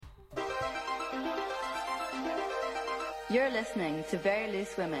You're listening to Very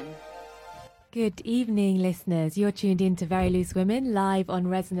Loose Women. Good evening, listeners. You're tuned in to Very Loose Women, live on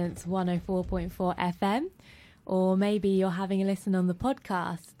Resonance 104.4 FM, or maybe you're having a listen on the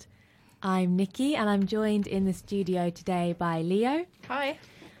podcast. I'm Nikki, and I'm joined in the studio today by Leo. Hi.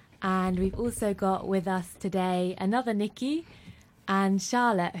 And we've also got with us today another Nikki and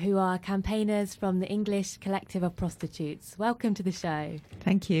Charlotte, who are campaigners from the English Collective of Prostitutes. Welcome to the show.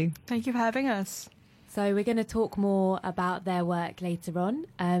 Thank you. Thank you for having us. So we're going to talk more about their work later on,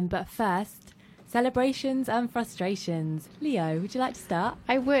 but first, celebrations and frustrations. Leo, would you like to start?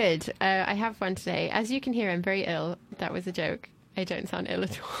 I would. I have one today. As you can hear, I'm very ill. That was a joke. I don't sound ill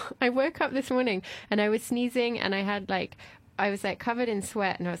at all. I woke up this morning and I was sneezing and I was covered in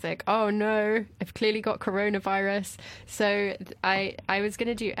sweat and I was like, oh no, I've clearly got coronavirus. So I was going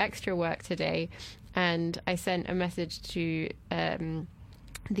to do extra work today, and I sent a message to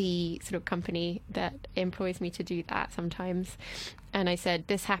the sort of company that employs me to do that sometimes. And I said,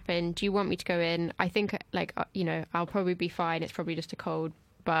 this happened. Do you want me to go in? I think I'll probably be fine. It's probably just a cold,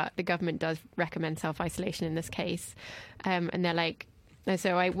 but the government does recommend self-isolation in this case. And they're like,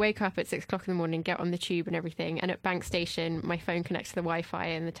 so I wake up at 6 o'clock in the morning, get on the tube and everything. And at Bank Station, my phone connects to the Wi-Fi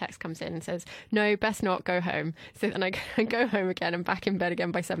and the text comes in and says, no, best not, go home. So then I go home again and back in bed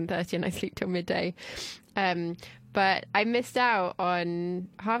again by 7:30 and I sleep till midday. But I missed out on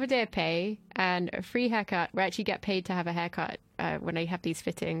half a day of pay and a free haircut. We actually get paid to have a haircut when I have these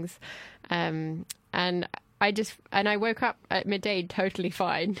fittings. And I woke up at midday totally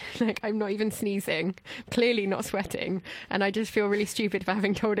fine. I'm not even sneezing, clearly not sweating. And I just feel really stupid for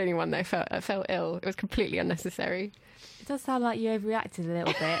having told anyone that I felt ill. It was completely unnecessary. It does sound like you overreacted a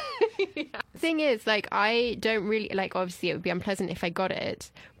little bit. Yeah. The thing is, I don't really, obviously it would be unpleasant if I got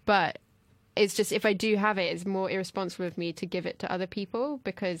it, but it's just, if I do have it, it's more irresponsible of me to give it to other people,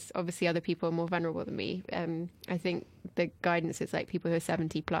 because obviously other people are more vulnerable than me. I think the guidance is people who are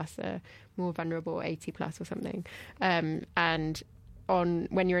 70 plus are more vulnerable, 80 plus or something. And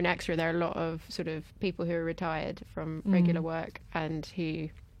when you're an extra, there are a lot of sort of people who are retired from regular work and who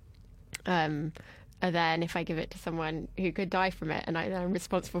are there, and if I give it to someone who could die from it and I'm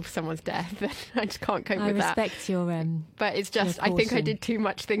responsible for someone's death, then I just can't cope with that. I respect your but it's just, I think I did too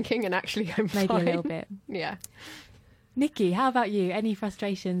much thinking and actually I'm maybe fine. A little bit. Yeah. Nikki, how about you? Any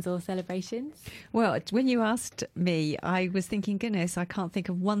frustrations or celebrations? Well, when you asked me, I was thinking, goodness, I can't think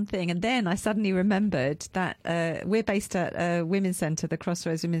of one thing. And then I suddenly remembered that we're based at a women's centre, the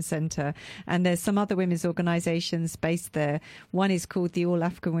Crossroads Women's Centre, and there's some other women's organisations based there. One is called the All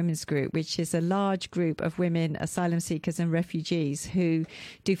African Women's Group, which is a large group of women, asylum seekers and refugees who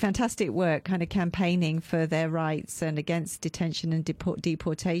do fantastic work kind of campaigning for their rights and against detention and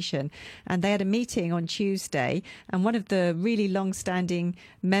deportation. And they had a meeting on Tuesday, and one of the really long-standing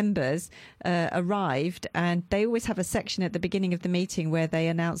members arrived, and they always have a section at the beginning of the meeting where they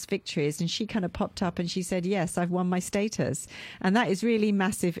announce victories, and she kind of popped up and she said, yes, I've won my status. And that is really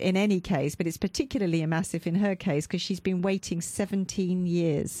massive in any case, but it's particularly massive in her case because she's been waiting 17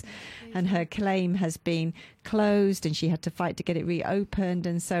 years and her claim has been closed and she had to fight to get it reopened.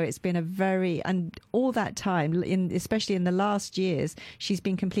 And so it's been and all that time, especially in the last years, she's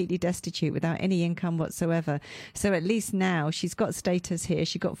been completely destitute without any income whatsoever. So at least now she's got status here.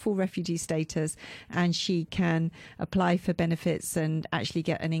 She got full refugee status and she can apply for benefits and actually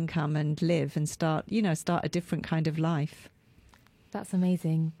get an income and live and start a different kind of life. That's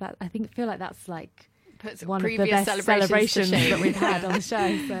amazing. I feel like that's Puts one of the best celebrations that we've had on the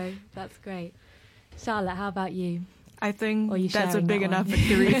show. So that's great. Charlotte, how about you? I think that's a big enough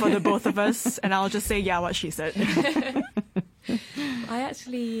victory for the both of us, and I'll just say, yeah, what she said. I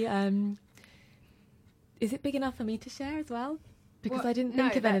actually, is it big enough for me to share as well? Because I didn't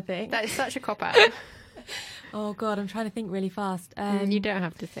think of anything. That is such a cop-out. Oh, God, I'm trying to think really fast. You don't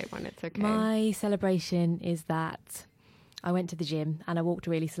have to say one, it's okay. My celebration is that I went to the gym and I walked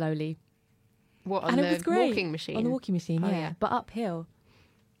really slowly. What, on the walking machine? On the walking machine, yeah. But uphill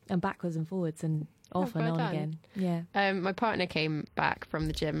and backwards and forwards and off and on again. Yeah. My partner came back from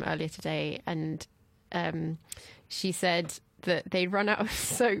the gym earlier today and she said that they'd run out of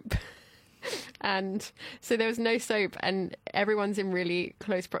soap. And so there was no soap and everyone's in really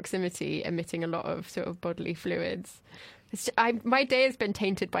close proximity, emitting a lot of sort of bodily fluids. My day has been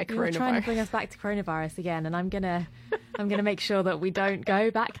tainted by coronavirus. You're trying to bring us back to coronavirus again, and I'm gonna make sure that we don't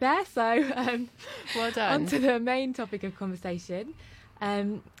go back there. So, well done. On to the main topic of conversation.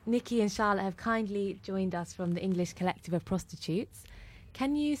 Nikki and Charlotte have kindly joined us from the English Collective of Prostitutes.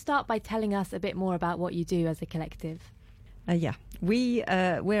 Can you start by telling us a bit more about what you do as a collective? Yeah. We're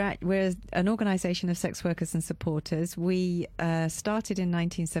an organisation of sex workers and supporters. We started in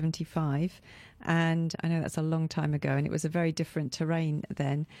 1975, and I know that's a long time ago, and it was a very different terrain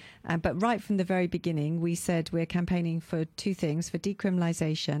then. But right from the very beginning, we said we're campaigning for two things: for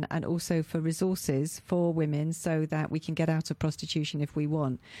decriminalisation and also for resources for women, so that we can get out of prostitution if we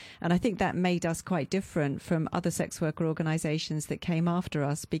want. And I think that made us quite different from other sex worker organisations that came after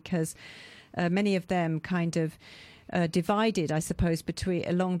us, because many of them kind of divided, I suppose,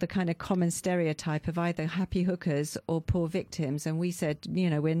 along the kind of common stereotype of either happy hookers or poor victims. And we said,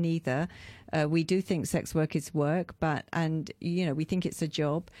 we're neither. We do think sex work is work, we think it's a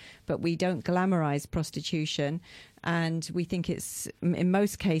job, but we don't glamorize prostitution. And we think it's, in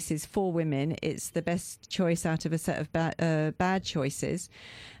most cases, for women, it's the best choice out of a set of bad choices.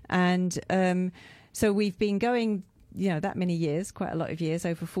 And so we've been going that many years, quite a lot of years,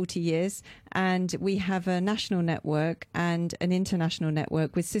 over 40 years. And we have a national network and an international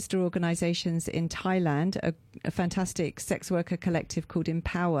network with sister organisations in Thailand, a fantastic sex worker collective called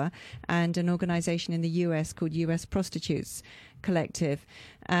Empower, and an organisation in the US called US Prostitutes Collective.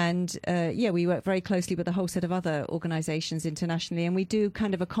 And we work very closely with a whole set of other organisations internationally, and we do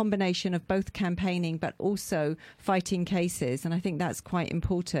kind of a combination of both campaigning but also fighting cases. And I think that's quite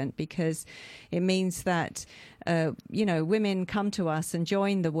important, because it means that women come to us and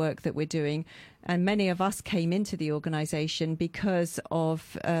join the work that we're doing. And many of us came into the organisation because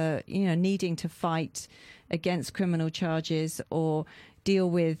of needing to fight against criminal charges or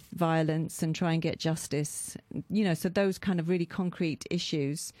deal with violence and try and get justice. So those kind of really concrete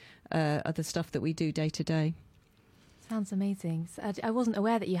issues are the stuff that we do day to day. Sounds amazing. So I wasn't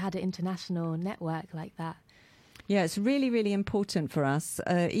aware that you had an international network like that. Yeah, it's really, really important for us.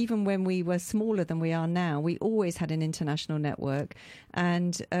 Even when we were smaller than we are now, we always had an international network.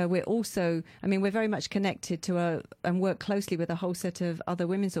 And we're also, we're very much connected to and work closely with a whole set of other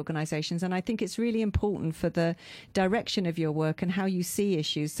women's organisations. And I think it's really important for the direction of your work and how you see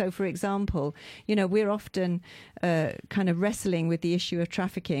issues. So, for example, we're often kind of wrestling with the issue of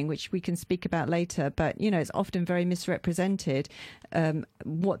trafficking, which we can speak about later. But, it's often very misrepresented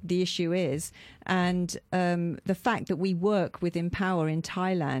what the issue is. And the fact that we work with Empower in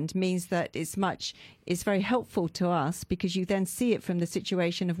Thailand means that it's very helpful to us, because you then see it from the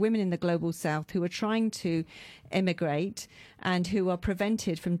situation of women in the global south who are trying to emigrate and who are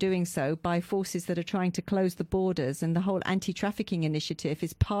prevented from doing so by forces that are trying to close the borders. And the whole anti-trafficking initiative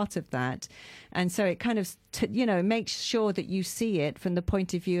is part of that. And so it kind of, makes sure that you see it from the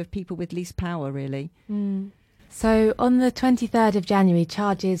point of view of people with least power, really. Mm. So on the 23rd of January,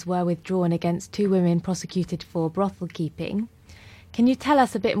 charges were withdrawn against two women prosecuted for brothel keeping. Can you tell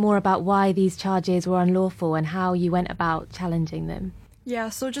us a bit more about why these charges were unlawful and how you went about challenging them? Yeah,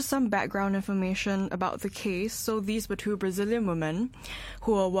 so just some background information about the case. So these were two Brazilian women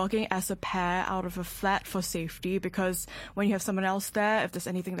who were working as a pair out of a flat for safety, because when you have someone else there, if there's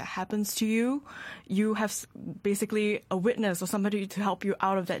anything that happens to you, you have basically a witness or somebody to help you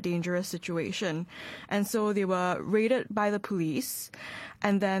out of that dangerous situation. And so they were raided by the police,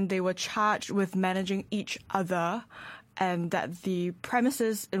 and then they were charged with managing each other, and that the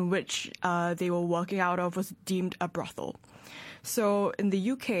premises in which they were working out of was deemed a brothel. So in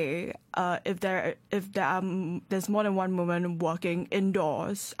the UK, if there's more than one woman working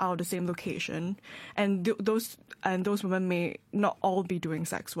indoors out of the same location, and those women may not all be doing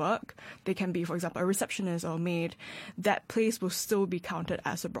sex work. They can be, for example, a receptionist or a maid. That place will still be counted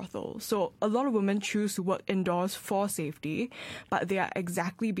as a brothel. So a lot of women choose to work indoors for safety, but they are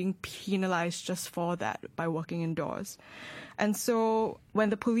exactly being penalized just for that by working indoors. And so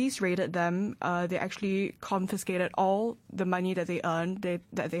when the police raided them, they actually confiscated all the money that they earned,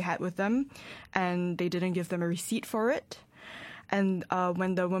 that they had with them, and they didn't give them a receipt for it. And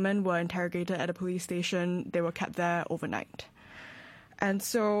when the women were interrogated at a police station, they were kept there overnight. And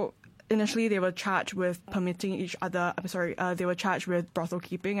so initially they were charged with they were charged with brothel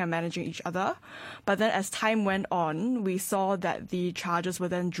keeping and managing each other. But then as time went on, we saw that the charges were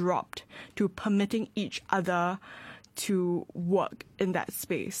then dropped to permitting each other to work in that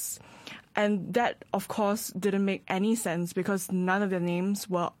space. And that, of course, didn't make any sense, because none of their names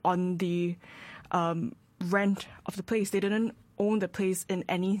were on the rent of the place. They didn't own the place in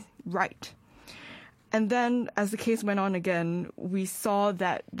any right. And then as the case went on again, we saw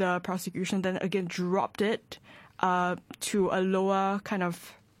that the prosecution then again dropped it to a lower kind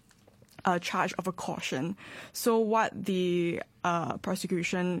of charge of a caution. So what the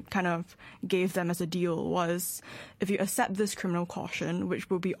prosecution kind of gave them as a deal was, if you accept this criminal caution, which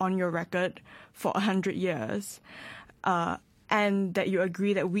will be on your record for 100 years, and that you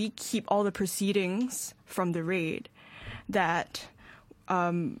agree that we keep all the proceedings from the raid, that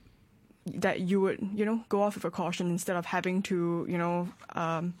that you would, go off with a caution instead of having to,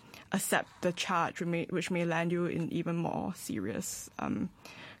 accept the charge, which may land you in even more serious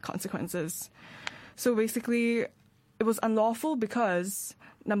consequences. So basically, it was unlawful because,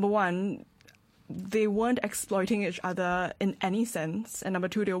 number one, they weren't exploiting each other in any sense, and number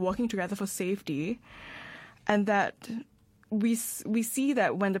two, they were working together for safety, and that we see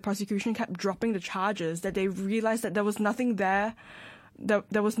that when the prosecution kept dropping the charges, that they realized that there was nothing there,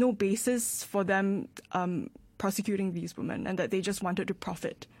 there was no basis for them prosecuting these women, and that they just wanted to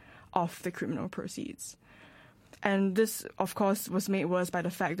profit off the criminal proceeds. And this, of course, was made worse by the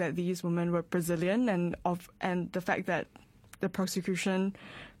fact that these women were Brazilian, and the fact that the prosecution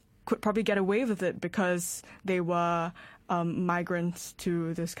could probably get away with it because they were migrants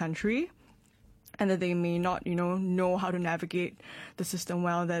to this country, and that they may not, know how to navigate the system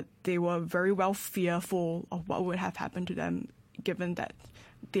well, that they were very well fearful of what would have happened to them, given that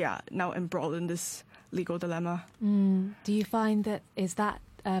they are now embroiled in this legal dilemma. Do you find that is that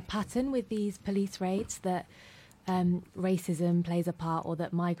a pattern with these police raids, that racism plays a part, or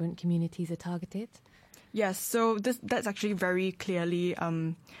that migrant communities are targeted? Yes, so that's actually very clearly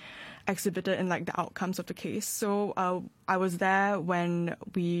exhibited in the outcomes of the case. So I was there when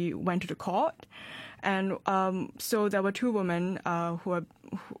we went to the court, and so there were two women who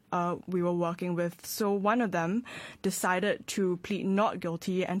we were working with. So one of them decided to plead not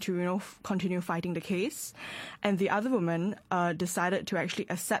guilty and to continue fighting the case, and the other woman decided to actually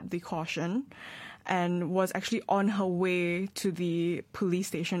accept the caution and was actually on her way to the police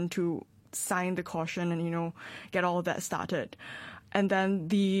station to sign the caution and get all of that started. And then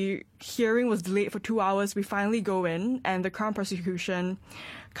the hearing was delayed for 2 hours. We finally go in, and the Crown prosecution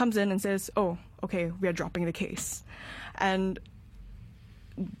comes in and says, "Oh, okay, we are dropping the case." And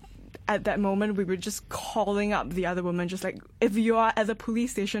at that moment, we were just calling up the other woman, just like, if you are at the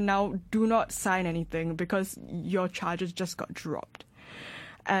police station now, do not sign anything because your charges just got dropped.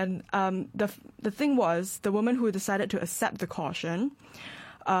 And the thing was, the woman who decided to accept the caution,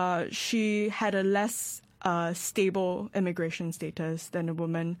 she had a less stable immigration status than a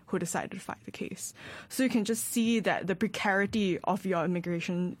woman who decided to fight the case. So you can just see that the precarity of your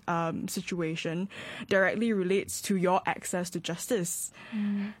immigration situation directly relates to your access to justice.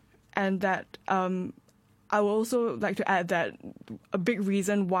 And that I would also like to add that a big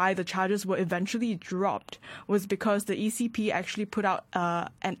reason why the charges were eventually dropped was because the ECP actually put out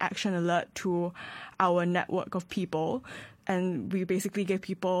an action alert to our network of people. And we basically gave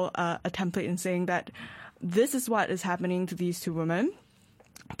people a template in saying that this is what is happening to these two women.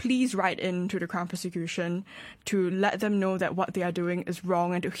 Please write in to the Crown prosecution to let them know that what they are doing is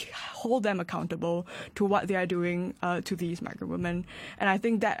wrong and to hold them accountable to what they are doing to these migrant women. And I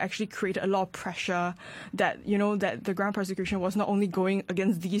think that actually created a lot of pressure that, that the Crown prosecution was not only going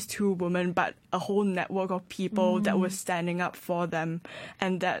against these two women, but a whole network of people that were standing up for them,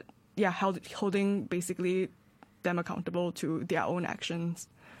 and that, holding basically them accountable to their own actions.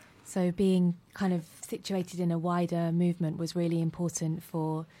 So being kind of situated in a wider movement was really important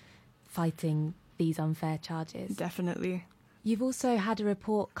for fighting these unfair charges. Definitely. You've also had a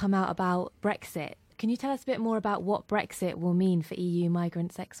report come out about Brexit. Can you tell us a bit more about what Brexit will mean for EU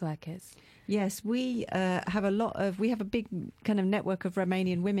migrant sex workers? Yes, we have a big kind of network of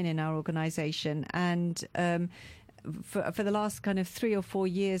Romanian women in our organisation, and for the last kind of 3 or 4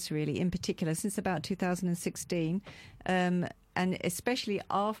 years, really, in particular, since about 2016, and especially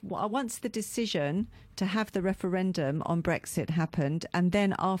once the decision to have the referendum on Brexit happened, and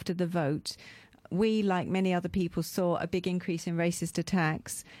then after the vote, we, like many other people, saw a big increase in racist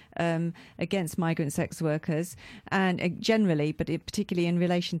attacks against migrant sex workers, and generally, but particularly in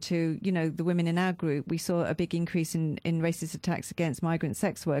relation to, the women in our group, we saw a big increase in racist attacks against migrant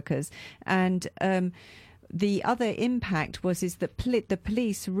sex workers. And the other impact is that the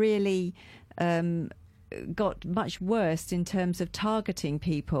police really got much worse in terms of targeting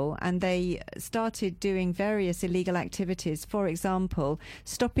people, and they started doing various illegal activities. For example,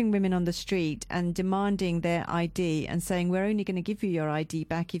 stopping women on the street and demanding their ID and saying, we're only going to give you your ID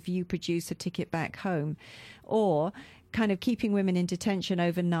back if you produce a ticket back home, or kind of keeping women in detention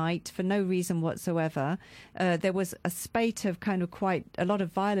overnight for no reason whatsoever. There was a spate of kind of quite a lot of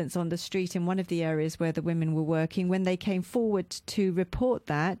violence on the street in one of the areas where the women were working. When they came forward to report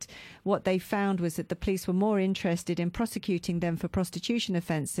that, what they found was that the police were more interested in prosecuting them for prostitution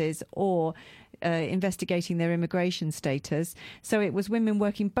offences or investigating their immigration status. So it was women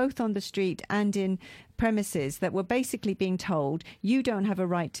working both on the street and in premises that were basically being told, you don't have a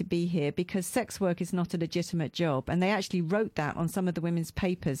right to be here because sex work is not a legitimate job. And they actually wrote that on some of the women's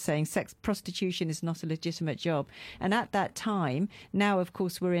papers, saying prostitution is not a legitimate job. And at that time, now of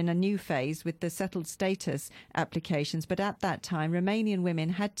course we're in a new phase with the settled status applications, but at that time Romanian women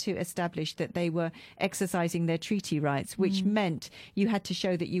had to establish that they were exercising their treaty rights, which meant you had to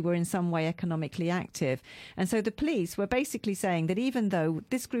show that you were in some way economically active. And so the police were basically saying that even though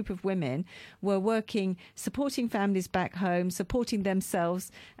this group of women were working, supporting families back home, supporting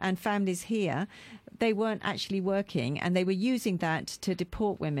themselves and families here, they weren't actually working, and they were using that to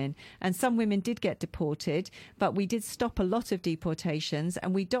deport women. And some women did get deported, but we did stop a lot of deportations,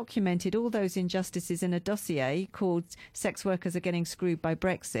 and we documented all those injustices in a dossier called Sex Workers Are Getting Screwed by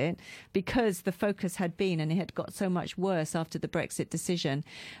Brexit, because the focus had been, and it had got so much worse after the Brexit decision.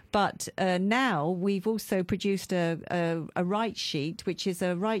 But now we've also produced a rights sheet, which is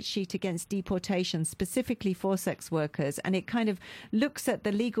a rights sheet against deportation specifically for sex workers, and it kind of looks at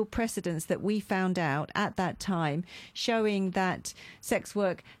the legal precedents that we found out at that time, showing that sex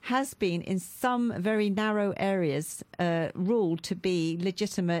work has been in some very narrow areas ruled to be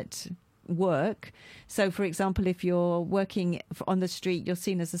legitimate work. So, for example, if you're working on the street, you're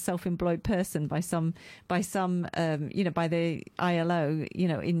seen as a self-employed person by the ILO,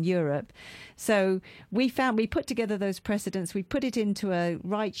 in Europe. So we put together those precedents, we put it into a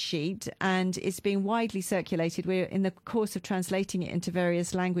rights sheet, and it's been widely circulated. We're in the course of translating it into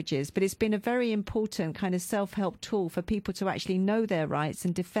various languages, but it's been a very important kind of self-help tool for people to actually know their rights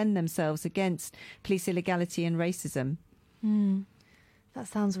and defend themselves against police illegality and racism. That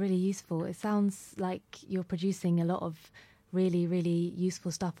sounds really useful. It sounds like you're producing a lot of really, really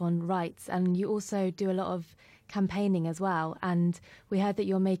useful stuff on rights, and you also do a lot of campaigning as well. And we heard that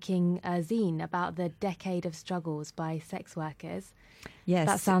you're making a zine about the decade of struggles by sex workers. Yes.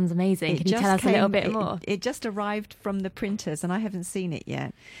 That sounds amazing. Can you tell us a little bit more? It just arrived from the printers, and I haven't seen it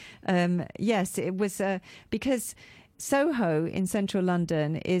yet. Yes, it was because Soho in central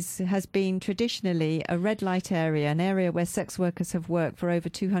London has been traditionally a red light area, an area where sex workers have worked for over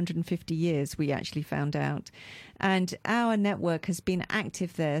 250 years, we actually found out. And our network has been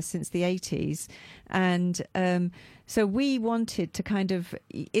active there since the 80s. And so we wanted to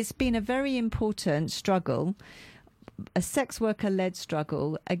it's been a very important struggle, a sex worker-led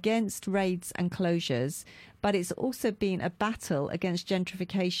struggle against raids and closures, but it's also been a battle against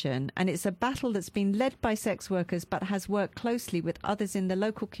gentrification, and it's a battle that's been led by sex workers but has worked closely with others in the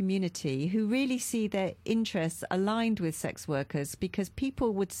local community who really see their interests aligned with sex workers, because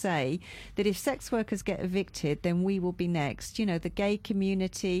people would say that if sex workers get evicted, then we will be next. The gay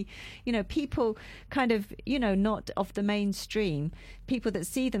community, people kind of, not of the mainstream, people that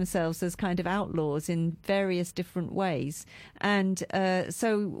see themselves as kind of outlaws in various different ways. And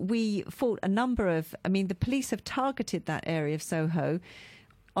so we fought a number of, the police have targeted that area of Soho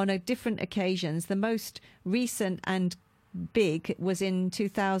on different occasions. The most recent and big was in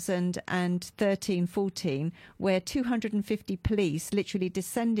 2013-14, where 250 police literally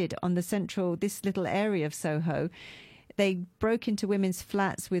descended on this little area of Soho. They broke into women's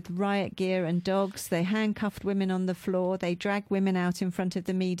flats with riot gear and dogs. They handcuffed women on the floor. They dragged women out in front of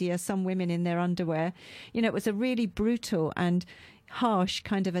the media, some women in their underwear. It was a really brutal and harsh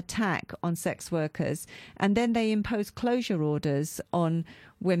kind of attack on sex workers. And then they imposed closure orders on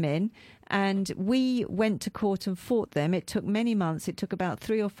women, and we went to court and fought them. It took many months. It took about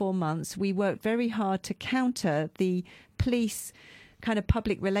 3 or 4 months. We worked very hard to counter the police kind of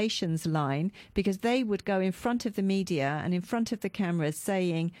public relations line, because they would go in front of the media and in front of the cameras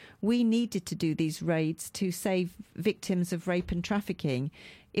saying we needed to do these raids to save victims of rape and trafficking.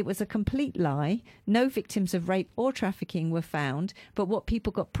 It was a complete lie. No victims of rape or trafficking were found, but what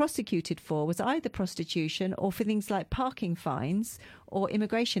people got prosecuted for was either prostitution or for things like parking fines or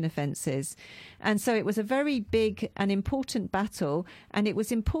immigration offences. And so it was a very big and important battle, and it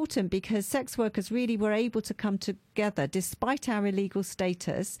was important because sex workers really were able to come together despite our illegal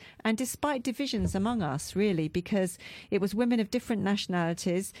status and despite divisions among us, really, because it was women of different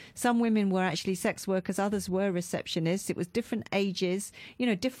nationalities. Some women were actually sex workers, others were receptionists. It was different ages,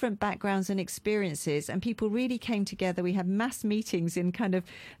 different backgrounds and experiences, and people really came together. We had mass meetings in kind of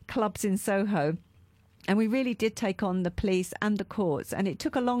clubs in Soho. And we really did take on the police and the courts. And it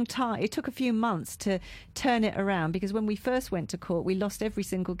took a long time. It took a few months to turn it around, because when we first went to court, we lost every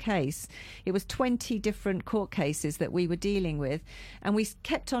single case. It was 20 different court cases that we were dealing with. And we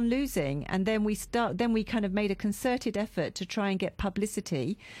kept on losing. And then we kind of made a concerted effort to try and get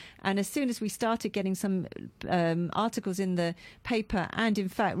publicity. And as soon as we started getting some articles in the paper, and in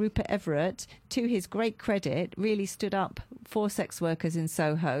fact, Rupert Everett, to his great credit, really stood up for sex workers in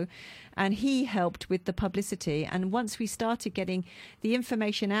Soho. And he helped with the publicity. And once we started getting the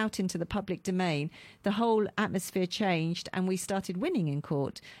information out into the public domain, the whole atmosphere changed and we started winning in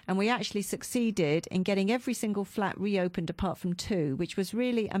court. And we actually succeeded in getting every single flat reopened apart from 2, which was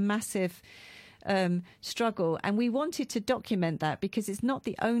really a massive struggle. And we wanted to document that, because it's not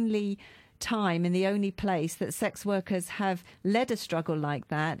the only time and the only place that sex workers have led a struggle like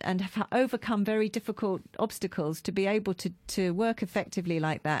that and have overcome very difficult obstacles to be able to work effectively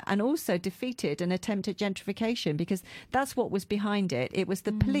like that, and also defeated an attempt at gentrification, because that's what was behind it. It was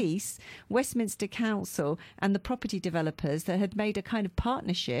the police, Westminster Council and the property developers that had made a kind of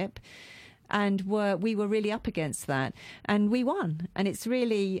partnership, and we were really up against that, and we won. And it's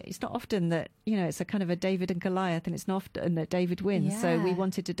not often that, it's a kind of a David and Goliath, and it's not often that David wins. So we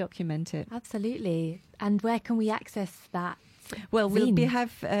wanted to document it. Absolutely. And where can we access that? Well, we'll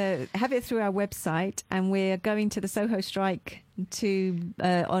have it through our website, and we're going to the Soho strike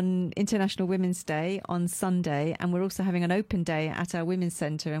on International Women's Day on Sunday, and we're also having an open day at our Women's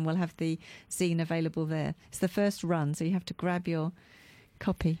Centre, and we'll have the zine available there. It's the first run, so you have to grab your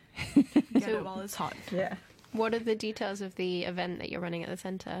copy. Get it while it's hot. Yeah. What are the details of the event that you're running at the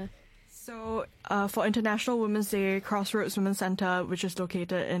centre? So for International Women's Day, Crossroads Women's Centre, which is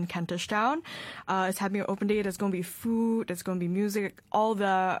located in Kentish Town, it's having an open day. There's going to be food, there's going to be music. All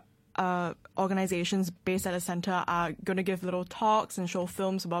the organizations based at the center are going to give little talks and show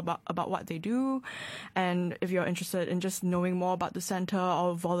films about what they do. And if you're interested in just knowing more about the center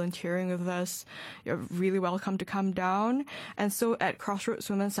or volunteering with us, you're really welcome to come down. And so at Crossroads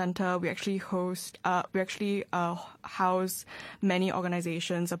Women's Center, we actually house many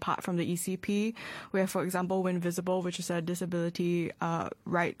organizations apart from the ECP. We have, for example, Winvisible, which is a disability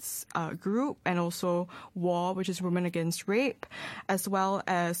rights group, and also WAR, which is Women Against Rape, as well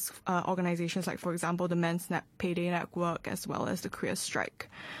as organizations like, for example, the Men's Payday Network, as well as the Queer Strike.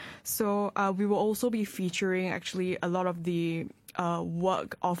 So we will also be featuring actually a lot of the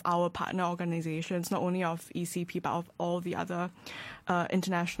work of our partner organizations, not only of ECP, but of all the other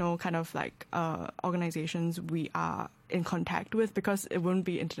international kind of like organizations we are in contact with, because it wouldn't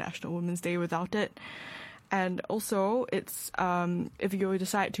be International Women's Day without it. And also, it's if you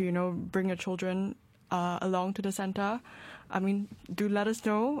decide to, bring your children along to the center, do let us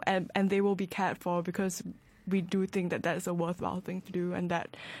know, and they will be cared for, because we do think that is a worthwhile thing to do, and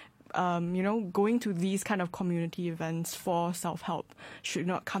that going to these kind of community events for self-help should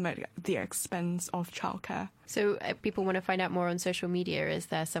not come at the expense of childcare. So people want to find out more on social media. Is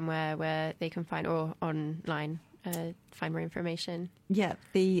there somewhere where they can find, or online, find more information? Yeah,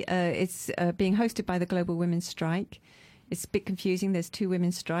 it's being hosted by the Global Women's Strike. It's a bit confusing. There's 2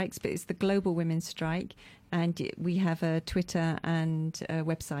 women's strikes, but it's the Global Women's Strike. And we have a Twitter and a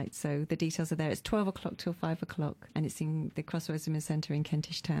website. So the details are there. It's 12 o'clock till 5 o'clock. And it's in the Crossroads Women's Centre in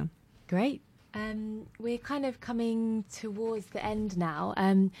Kentish Town. Great. We're kind of coming towards the end now.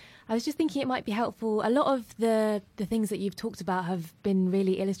 I was just thinking it might be helpful. A lot of the things that you've talked about have been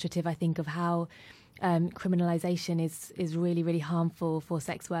really illustrative, I think, of how criminalisation is really, really harmful for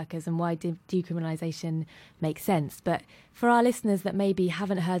sex workers, and why decriminalisation makes sense. But for our listeners that maybe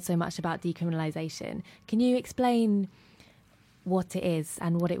haven't heard so much about decriminalisation, can you explain what it is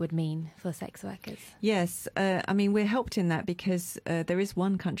and what it would mean for sex workers? Yes, we're helped in that because there is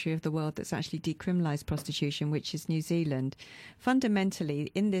one country of the world that's actually decriminalised prostitution, which is New Zealand.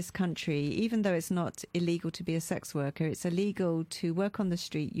 Fundamentally, in this country, even though it's not illegal to be a sex worker, it's illegal to work on the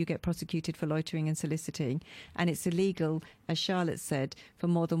street. You get prosecuted for loitering and soliciting, and it's illegal, as Charlotte said, for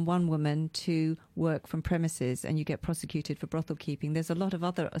more than one woman to work from premises, and you get prosecuted for brothel keeping. There's a lot of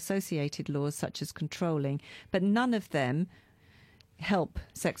other associated laws, such as controlling, but none of them help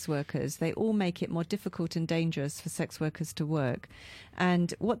sex workers. They all make it more difficult and dangerous for sex workers to work.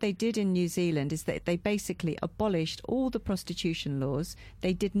 And what they did in New Zealand is that they basically abolished all the prostitution laws.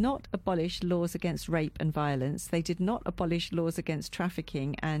 They did not abolish laws against rape and violence. They did not abolish laws against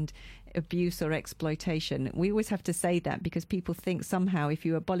trafficking and abuse or exploitation. We always have to say that, because people think somehow if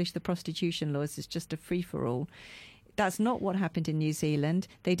you abolish the prostitution laws, it's just a free-for-all. That's not what happened in New Zealand.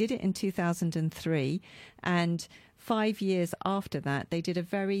 They did it in 2003, and 5 years after that, they did a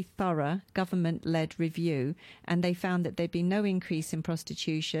very thorough government-led review, and they found that there'd been no increase in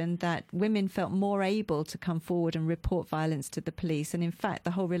prostitution, that women felt more able to come forward and report violence to the police. And in fact,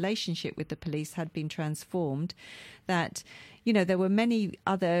 the whole relationship with the police had been transformed, that, you know, there were many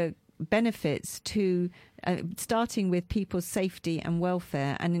other benefits to starting with people's safety and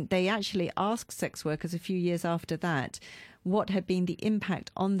welfare. And they actually asked sex workers a few years after that what had been the impact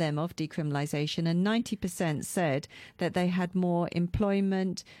on them of decriminalisation, and 90% said that they had more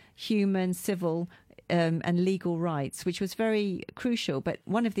employment, human, civil and legal rights, which was very crucial. But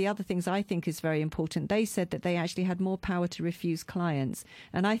one of the other things I think is very important, they said that they actually had more power to refuse clients.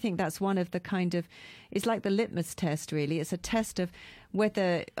 And I think that's one of the kind of, it's like the litmus test, really. It's a test of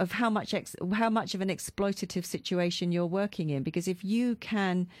whether, of how much of an exploitative situation you're working in. Because if you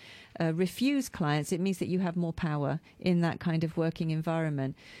can refuse clients, it means that you have more power in that kind of working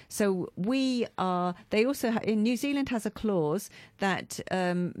environment. So they also, in New Zealand has a clause that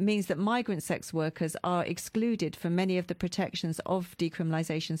means that migrant sex workers are excluded from many of the protections of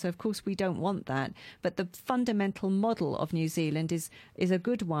decriminalisation. So of course we don't want that. But the fundamental model of New Zealand is a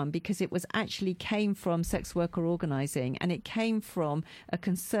good one, because it was actually came from sex worker organising, and it came from a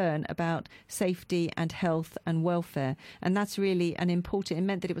concern about safety and health and welfare. And that's really an important, it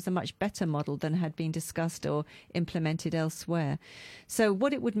meant that it was a much better model than had been discussed or implemented elsewhere. So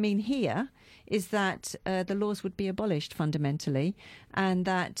what it would mean here is that the laws would be abolished fundamentally, and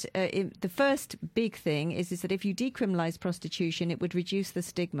that the first big thing is that if you decriminalise prostitution, it would reduce the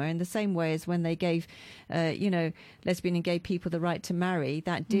stigma in the same way as when they gave, lesbian and gay people the right to marry.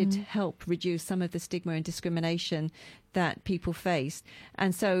 That did help reduce some of the stigma and discrimination that people faced.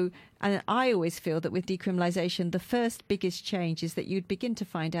 And I always feel that with decriminalisation, the first biggest change is that you'd begin to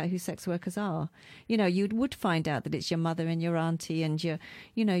find out who sex workers are. You know, you would find out that it's your mother and your auntie and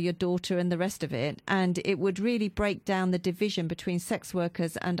your daughter and the rest of it. And it would really break down the division between sex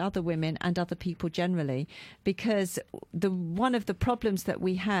workers and other women and other people generally. Because one of the problems that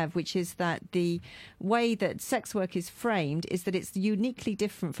we have, which is that the way that sex work is framed, is that it's uniquely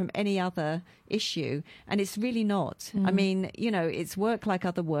different from any other issue. And it's really not. I mean, it's work like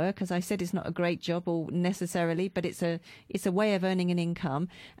other work. As I said, it's not a great job or necessarily, but it's a way of earning an income.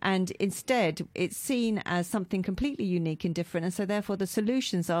 And instead, it's seen as something completely unique and different. And so therefore, the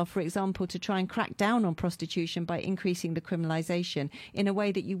solutions are, for example, to try and crack down on prostitution by increasing the criminalisation in a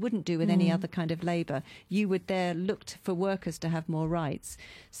way that you wouldn't do with any other kind of labour. You would there look for workers to have more rights.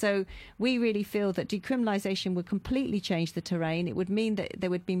 So we really feel that decriminalisation would completely change the terrain. It would mean that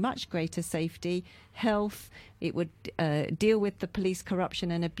there would be much greater safety, health. It would deal with the police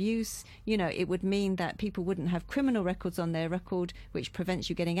corruption and abuse. It would mean that people wouldn't have criminal records on their record, which prevents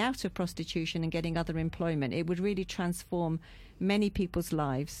you getting out of prostitution and getting other employment. It would really transform many people's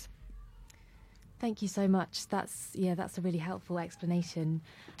lives. Thank you so much. That's a really helpful explanation.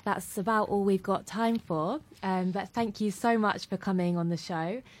 That's about all we've got time for. But thank you so much for coming on the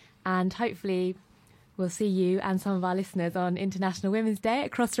show, and hopefully we'll see you and some of our listeners on International Women's Day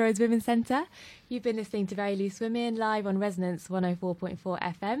at Crossroads Women's Centre. You've been listening to Very Loose Women live on Resonance 104.4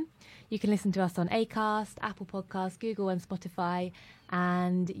 FM. You can listen to us on Acast, Apple Podcasts, Google and Spotify,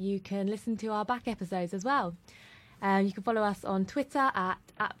 and you can listen to our back episodes as well. You can follow us on Twitter at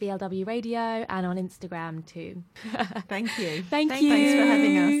VLW Radio and on Instagram too. Thank you. Thank you. Thanks for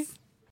having us.